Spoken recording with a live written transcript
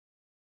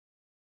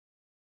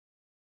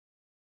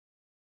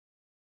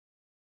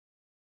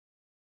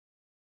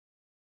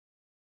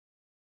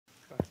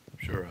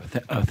Sure.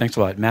 Thanks a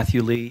lot.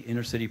 Matthew Lee,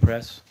 Inner City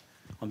Press,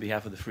 on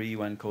behalf of the Free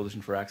UN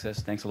Coalition for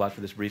Access. Thanks a lot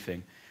for this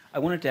briefing. I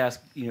wanted to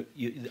ask,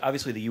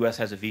 obviously the U.S.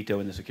 has a veto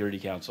in the Security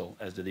Council,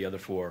 as do the other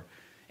four,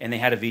 and they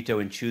had a veto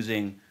in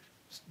choosing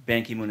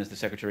Ban Ki-moon as the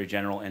Secretary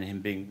General and him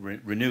being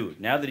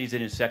renewed. Now that he's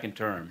in his second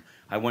term,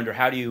 I wonder,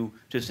 how do you,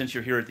 just since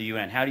you're here at the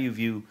UN, how do you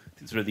view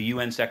sort of the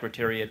UN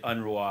Secretariat,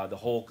 UNRWA, the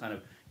whole kind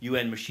of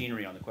UN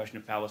machinery on the question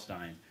of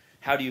Palestine?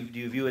 How do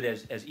you view it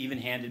as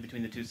even-handed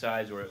between the two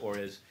sides, or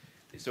as,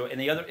 so,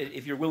 and the other,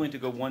 if you're willing to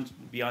go one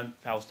beyond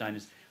Palestine,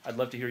 is I'd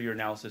love to hear your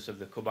analysis of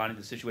the Kobane,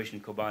 the situation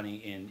in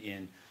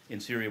Kobane in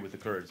Syria with the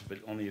Kurds, but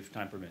only if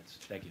time permits.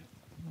 Thank you.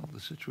 Well,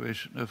 the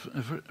situation,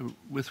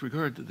 with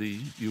regard to the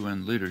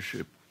UN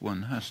leadership,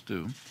 one has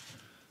to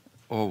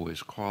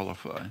always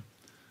qualify.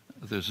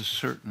 There's a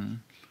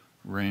certain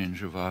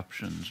range of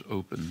options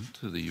open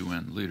to the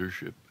UN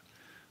leadership,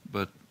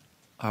 but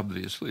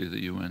obviously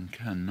the UN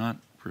cannot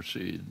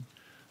proceed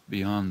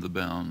beyond the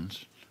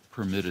bounds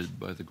permitted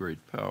by the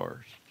great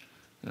powers.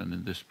 And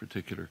in this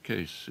particular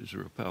case,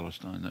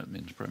 Israel-Palestine, that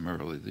means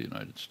primarily the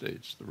United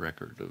States. The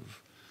record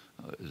of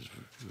is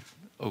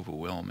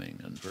overwhelming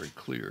and very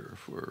clear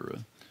for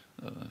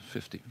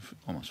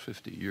almost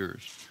 50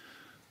 years.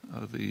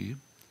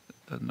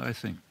 And I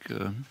think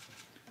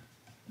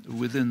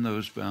within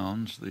those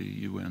bounds, the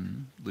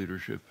UN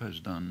leadership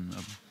has done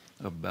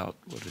about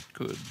what it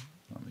could.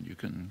 I mean, you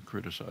can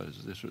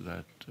criticize this or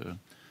that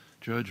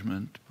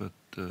judgment, but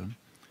the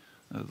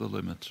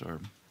limits are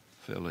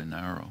fairly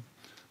narrow.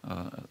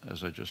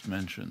 As I just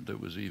mentioned, there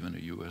was even a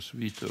U.S.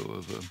 veto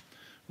of a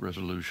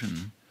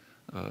resolution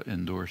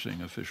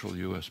endorsing official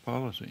U.S.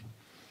 policy.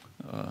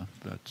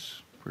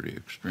 That's pretty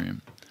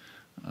extreme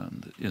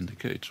and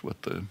indicates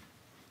what the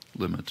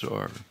limits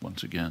are,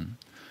 once again.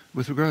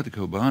 With regard to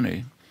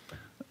Kobane,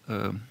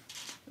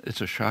 it's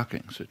a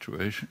shocking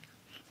situation.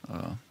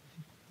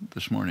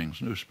 This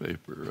morning's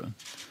newspaper,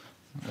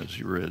 as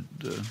you read,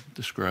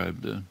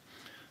 described a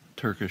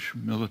Turkish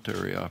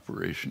military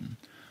operation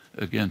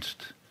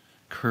against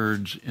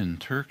Kurds in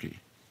Turkey,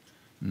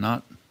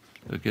 not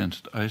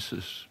against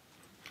ISIS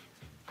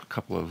a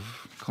couple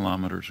of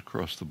kilometers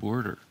across the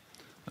border,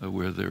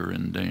 where they're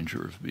in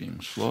danger of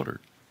being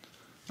slaughtered.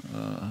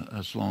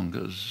 As long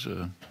as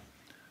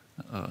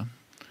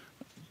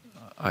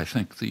I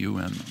think the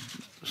UN,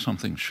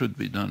 something should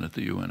be done at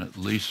the UN, at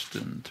least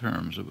in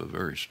terms of a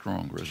very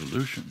strong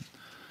resolution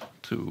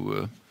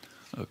to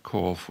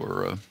call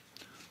for a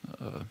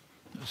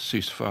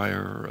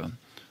ceasefire.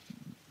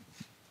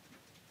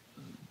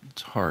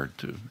 It's hard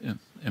to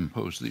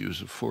impose the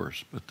use of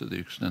force, but to the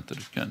extent that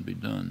it can be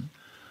done,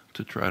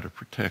 to try to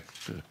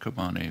protect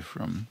Kobane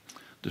from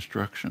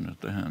destruction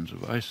at the hands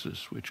of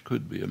ISIS, which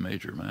could be a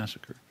major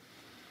massacre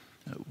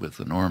with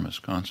enormous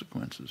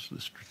consequences.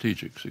 The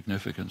strategic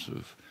significance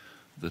of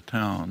the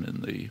town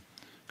in the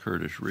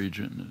Kurdish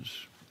region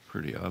is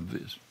pretty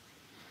obvious,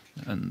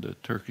 and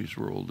Turkey's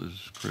role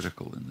is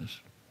critical in this.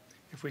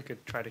 If we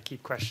could try to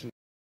keep questions